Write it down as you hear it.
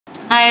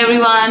Hi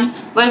everyone,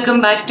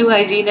 welcome back to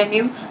Hygiene and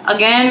You.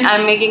 Again,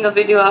 I'm making a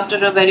video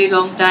after a very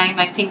long time.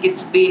 I think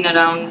it's been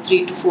around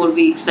 3 to 4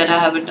 weeks that I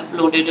haven't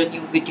uploaded a new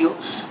video,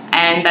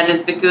 and that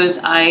is because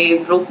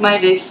I broke my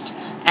wrist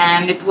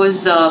and it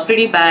was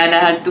pretty bad. I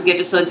had to get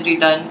a surgery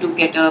done to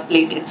get a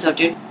plate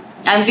inserted.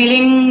 I'm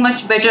feeling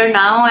much better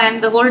now,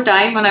 and the whole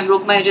time when I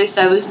broke my wrist,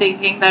 I was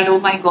thinking that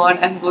oh my god,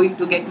 I'm going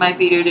to get my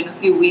period in a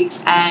few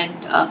weeks, and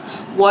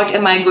what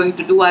am I going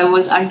to do? I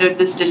was under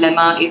this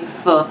dilemma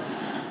if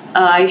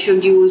I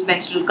should use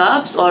menstrual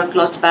cups or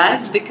cloth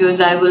bags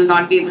because I will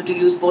not be able to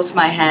use both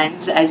my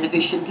hands as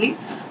efficiently.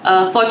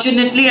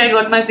 Fortunately, I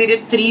got my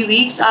period 3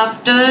 weeks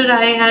after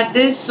I had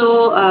this,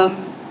 so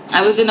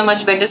I was in a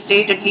much better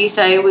state. At least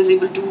I was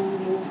able to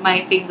move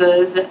my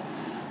fingers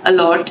a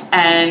lot,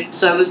 and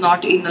so I was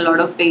not in a lot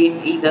of pain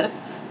either.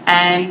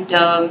 And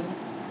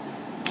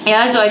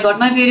yeah, so I got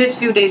my periods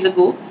few days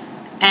ago,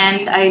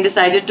 and I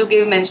decided to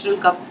give menstrual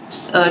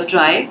cups a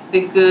try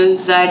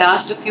because I'd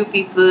asked a few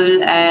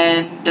people,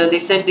 and they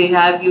said they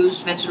have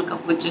used menstrual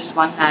cup with just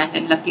one hand,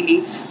 and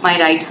luckily my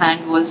right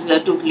hand was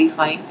totally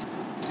fine.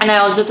 And I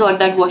also thought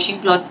that washing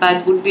cloth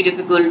pads would be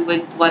difficult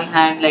with one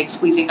hand, like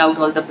squeezing out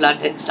all the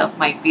blood and stuff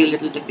might be a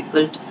little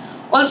difficult.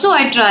 Also,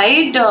 I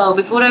tried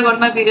before I got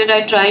my period.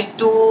 I tried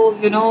to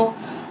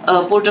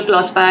put a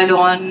cloth pad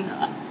on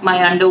my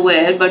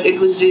underwear, but it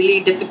was really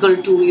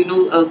difficult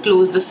to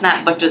close the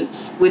snap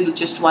buttons with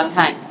just one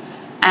hand.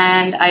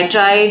 And I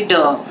tried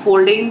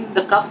folding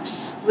the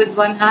cups with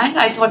one hand.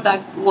 I thought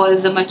that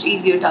was a much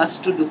easier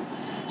task to do.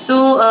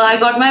 So I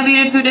got my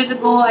period few days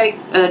ago. I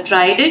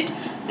tried it.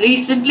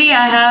 Recently,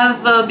 I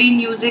have been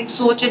using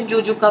Soch and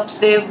Juju cups.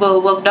 They've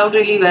worked out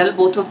really well.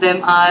 Both of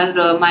them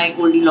are my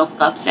Goldilocks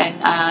cups,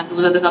 and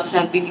those are the cups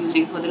I've been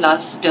using for the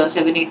last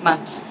 7-8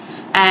 months.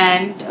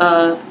 And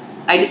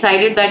I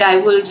decided that I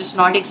will just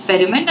not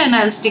experiment, and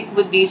I'll stick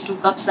with these two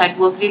cups that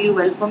work really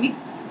well for me.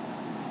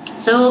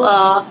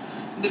 So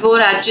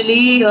before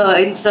actually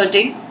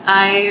inserting,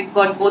 I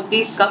got both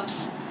these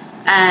cups,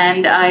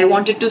 and I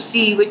wanted to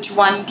see which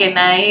one can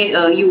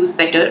I use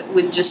better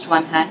with just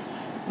one hand.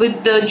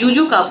 With the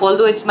Juju cup,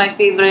 although it's my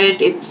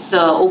favorite, it's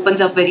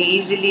opens up very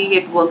easily,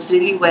 it works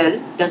really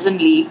well, doesn't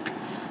leak.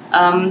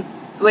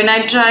 When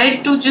I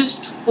tried to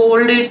just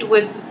fold it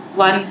with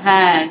one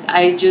hand,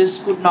 I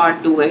just could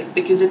not do it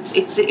because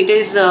it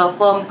is a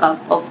firm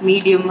cup of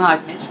medium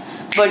hardness,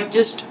 but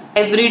just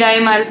every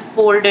time I'll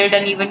fold it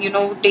and even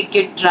take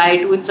it, try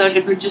to insert,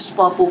 it will just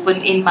pop open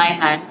in my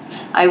hand.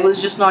 I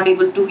was just not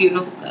able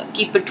to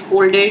keep it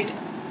folded.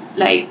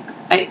 Like,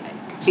 I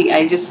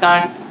just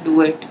can't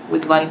do it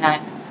with one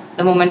hand.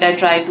 The moment I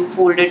try to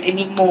fold it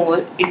anymore,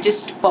 it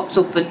just pops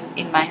open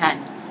in my hand.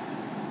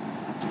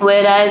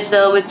 Whereas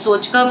with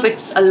Soch cup,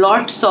 it's a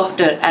lot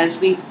softer as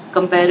we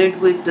compare it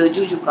with the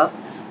Juju cup.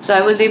 So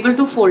I was able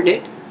to fold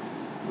it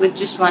with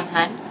just one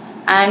hand,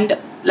 and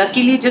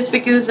luckily, just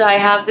because I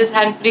have this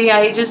hand free,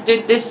 I just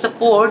did this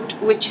support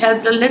which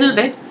helped a little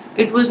bit.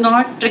 It was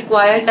not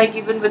required, like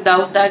even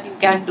without that you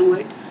can do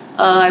it.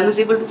 I was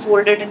able to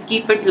fold it and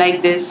keep it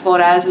like this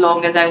for as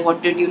long as I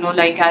wanted,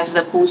 like as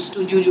opposed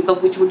to Juju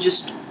cup, which would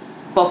just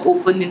pop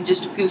open in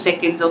just a few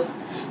seconds of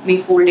me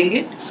folding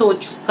it. So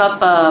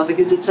cup,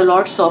 because it's a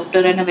lot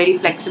softer and a very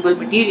flexible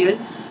material,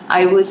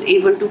 I was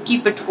able to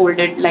keep it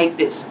folded like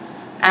this.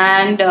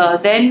 And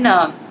then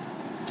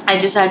I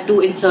just had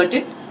to insert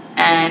it,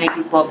 and it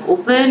would pop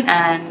open,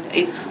 and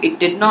if it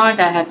did not,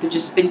 I had to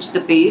just pinch the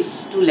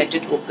base to let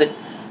it open.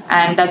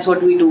 And that's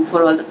what we do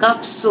for all the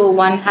cups. So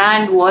one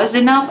hand was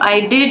enough.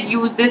 I did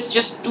use this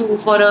just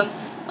for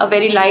a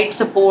very light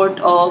support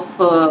of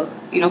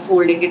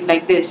folding it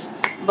like this,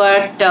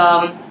 but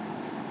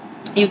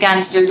you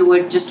can still do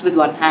it just with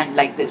one hand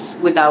like this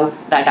without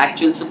that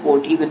actual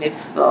support, even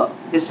if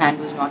this hand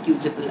was not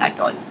usable at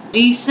all.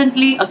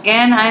 Recently,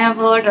 again, I have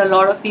heard a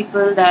lot of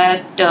people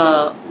that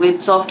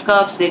with soft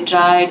cups, they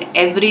tried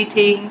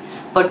everything,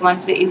 but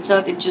once they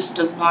insert, it just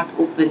does not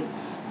open.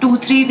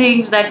 2-3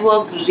 things that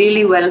work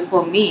really well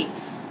for me,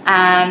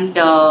 and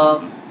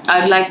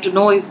I'd like to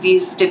know if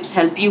these tips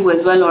help you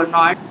as well or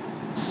not.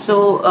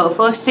 So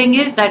first thing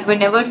is that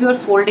whenever you are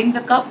folding the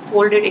cup,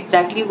 fold it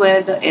exactly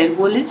where the air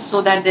hole is,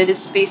 so that there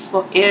is space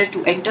for air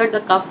to enter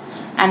the cup,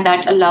 and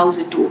that allows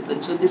it to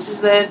open. So this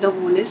is where the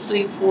hole is, so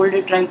you fold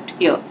it right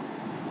here,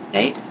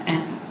 right?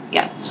 And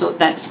yeah, so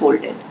that's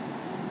folded.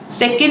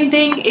 Second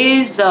thing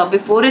is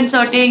before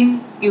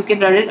inserting, you can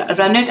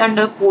run it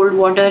under cold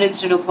water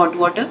instead of hot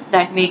water.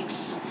 That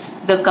makes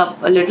the cup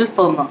a little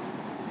firmer,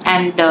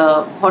 and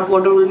hot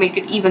water will make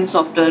it even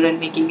softer and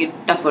making it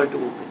tougher to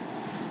open.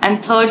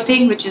 And third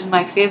thing, which is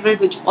my favorite,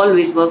 which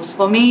always works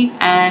for me,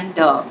 and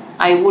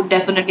I would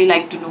definitely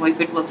like to know if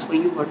it works for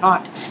you or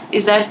not,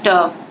 is that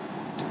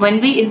when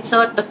we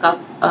insert the cup,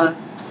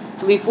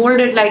 so we fold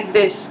it like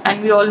this,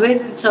 and we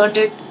always insert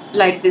it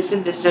like this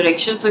in this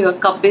direction. So your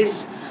cup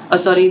is,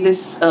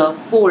 this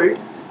fold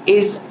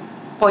is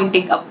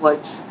pointing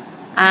upwards.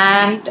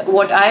 And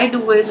what I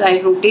do is I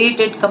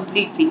rotate it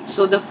completely.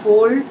 So the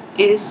fold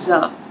is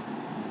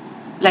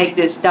like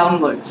this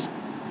downwards,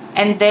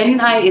 and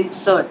then I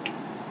insert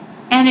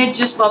and it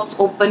just pops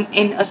open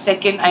in a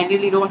second. I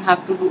really don't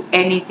have to do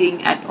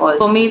anything at all.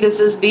 For me, this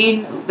has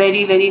been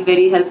very, very,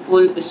 very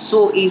helpful. It's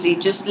so easy,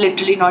 just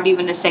literally not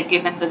even a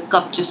second, and the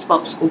cup just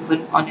pops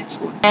open on its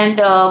own.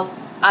 And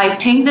I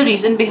think the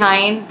reason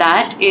behind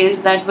that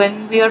is that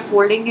when we are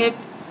folding it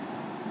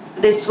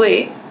this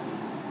way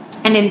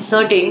and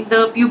inserting,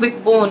 the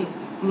pubic bone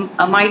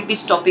might be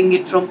stopping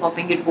it from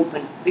popping it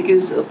open,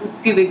 because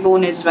pubic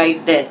bone is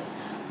right there.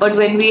 But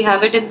when we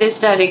have it in this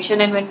direction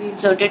and when we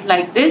insert it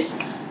like this,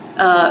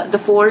 the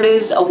fold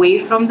is away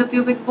from the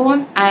pubic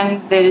bone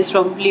and there is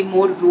probably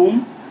more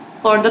room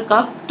for the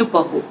cup to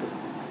pop open.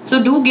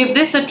 So do give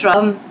this a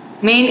try.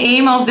 Main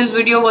aim of this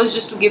video was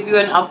just to give you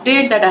an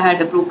update that I had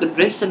a broken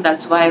wrist, and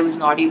that's why I was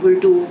not able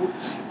to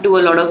do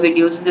a lot of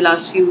videos in the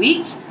last few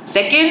weeks.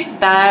 Second,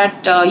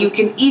 that you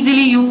can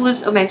easily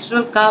use a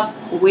menstrual cup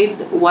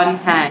with one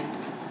hand.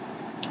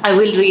 I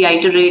will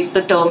reiterate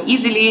the term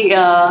easily.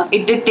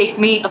 It did take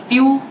me a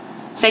few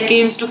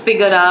seconds to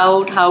figure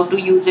out how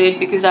to use it,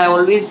 because I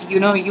always,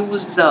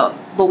 use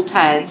both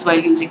hands while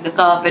using the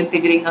cup and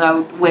figuring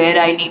out where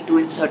I need to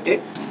insert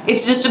it.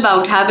 It's just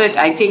about habit.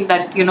 I think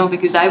that,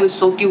 because I was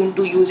so tuned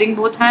to using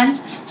both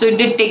hands, so it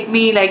did take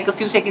me like a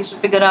few seconds to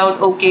figure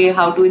out, okay,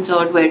 how to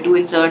insert, where to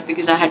insert,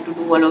 because I had to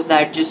do all of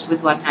that just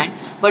with one hand.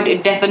 But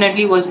it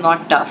definitely was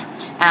not tough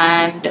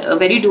and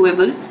very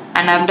doable.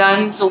 And I've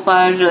done so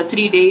far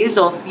 3 days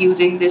of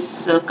using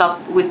this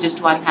cup with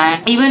just one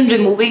hand. Even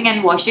removing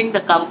and washing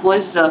the cup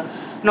was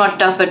not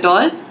tough at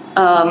all.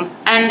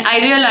 And I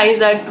realized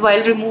that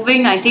while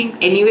removing, I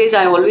think anyways,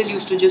 I always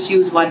used to just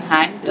use one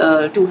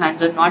hand. Two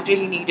hands are not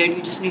really needed.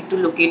 You just need to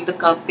locate the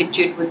cup, pinch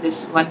it with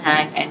this one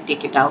hand and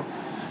take it out.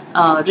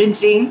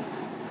 Rinsing,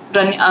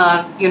 turn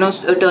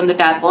the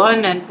tap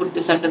on and put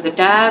this under the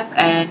tap,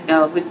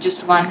 and with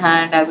just one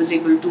hand I was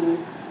able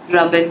to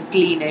rub and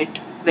clean it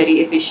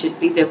very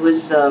efficiently. There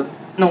was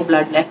no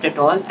blood left at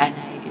all, and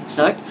I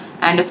insert.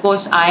 And of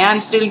course, I am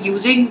still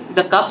using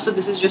the cup, so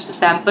this is just a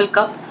sample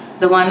cup.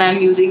 The one I'm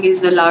using is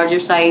the larger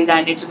size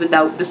and it's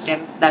without the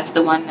stem. That's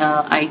the one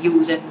I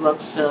use and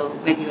works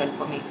very well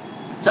for me.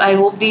 So I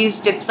hope these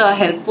tips are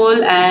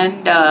helpful,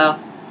 and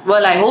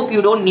well, I hope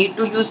you don't need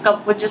to use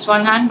cup with just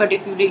one hand, but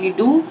if you really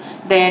do,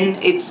 then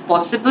it's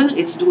possible,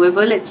 it's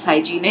doable, it's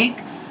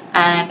hygienic,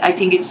 and I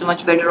think it's a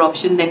much better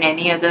option than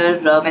any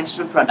other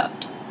menstrual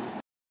product.